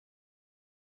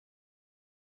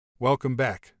Welcome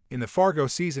back. In the Fargo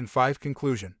Season 5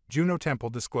 conclusion, Juno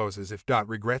Temple discloses if Dot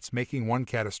regrets making one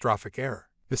catastrophic error.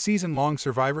 The season-long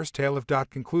survivor's tale of Dot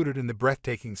concluded in the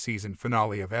breathtaking season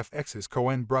finale of FX's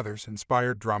Coen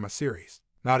Brothers-inspired drama series.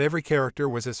 Not every character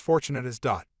was as fortunate as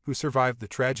Dot, who survived the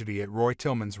tragedy at Roy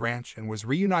Tillman's ranch and was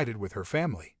reunited with her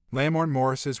family. Lamorne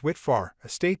Morris's Whit Farr, a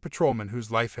state patrolman whose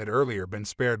life had earlier been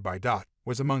spared by Dot,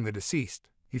 was among the deceased.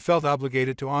 He felt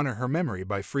obligated to honor her memory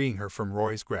by freeing her from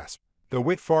Roy's grasp. Though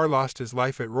Whit Farr lost his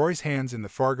life at Roy's hands in the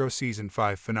Fargo Season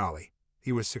 5 finale,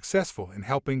 he was successful in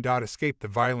helping Dot escape the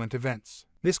violent events.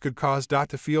 This could cause Dot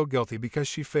to feel guilty because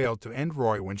she failed to end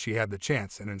Roy when she had the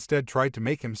chance and instead tried to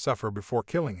make him suffer before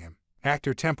killing him.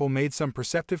 Actor Temple made some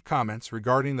perceptive comments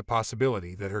regarding the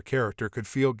possibility that her character could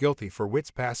feel guilty for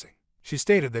Whit's passing. She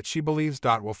stated that she believes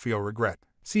Dot will feel regret.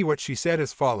 See what she said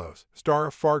as follows. Star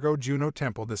of Fargo Juno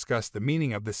Temple discussed the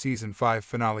meaning of the Season 5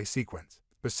 finale sequence,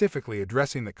 specifically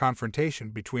addressing the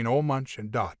confrontation between Old Munch and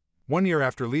Dot. 1 year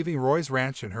after leaving Roy's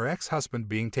ranch and her ex-husband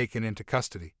being taken into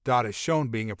custody, Dot is shown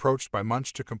being approached by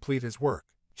Munch to complete his work.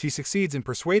 She succeeds in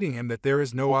persuading him that there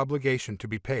is no obligation to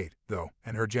be paid, though,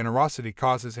 and her generosity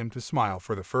causes him to smile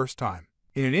for the first time.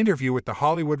 In an interview with The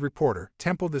Hollywood Reporter,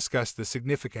 Temple discussed the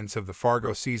significance of the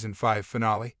Fargo Season 5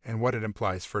 finale and what it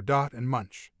implies for Dot and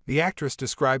Munch. The actress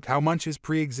described how Munch's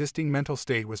pre-existing mental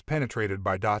state was penetrated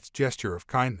by Dot's gesture of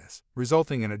kindness,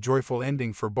 resulting in a joyful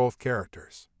ending for both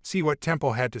characters. See what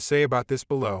Temple had to say about this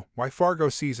below. Why Fargo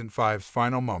Season 5's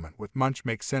final moment with Munch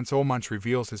makes sense. Old Munch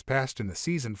reveals his past in the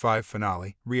Season 5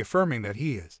 finale, reaffirming that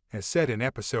he is, as said in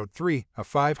Episode 3, a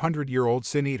 500-year-old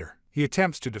sin-eater. He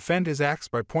attempts to defend his acts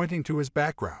by pointing to his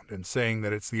background and saying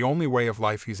that it's the only way of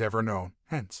life he's ever known,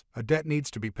 hence, a debt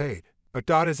needs to be paid. But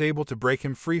Dot is able to break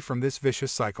him free from this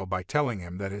vicious cycle by telling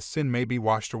him that his sin may be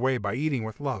washed away by eating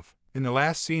with love. In the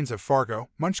last scenes of Fargo,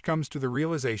 Munch comes to the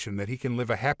realization that he can live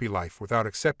a happy life without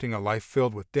accepting a life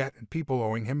filled with debt and people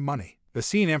owing him money. The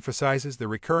scene emphasizes the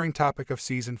recurring topic of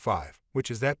Season 5, which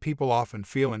is that people often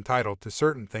feel entitled to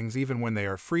certain things even when they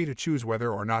are free to choose whether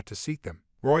or not to seek them.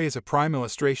 Roy is a prime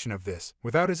illustration of this.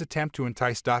 Without his attempt to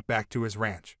entice Dot back to his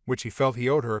ranch, which he felt he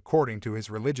owed her according to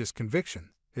his religious conviction,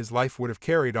 his life would have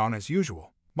carried on as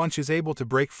usual. Munch is able to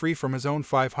break free from his own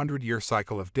 500-year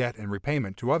cycle of debt and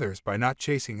repayment to others by not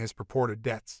chasing his purported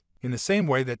debts. In the same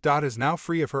way that Dot is now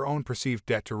free of her own perceived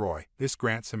debt to Roy, this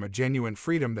grants him a genuine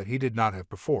freedom that he did not have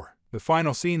before. The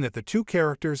final scene that the two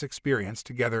characters experience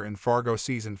together in Fargo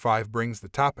Season 5 brings the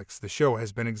topics the show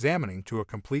has been examining to a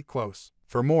complete close.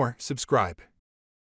 For more, subscribe.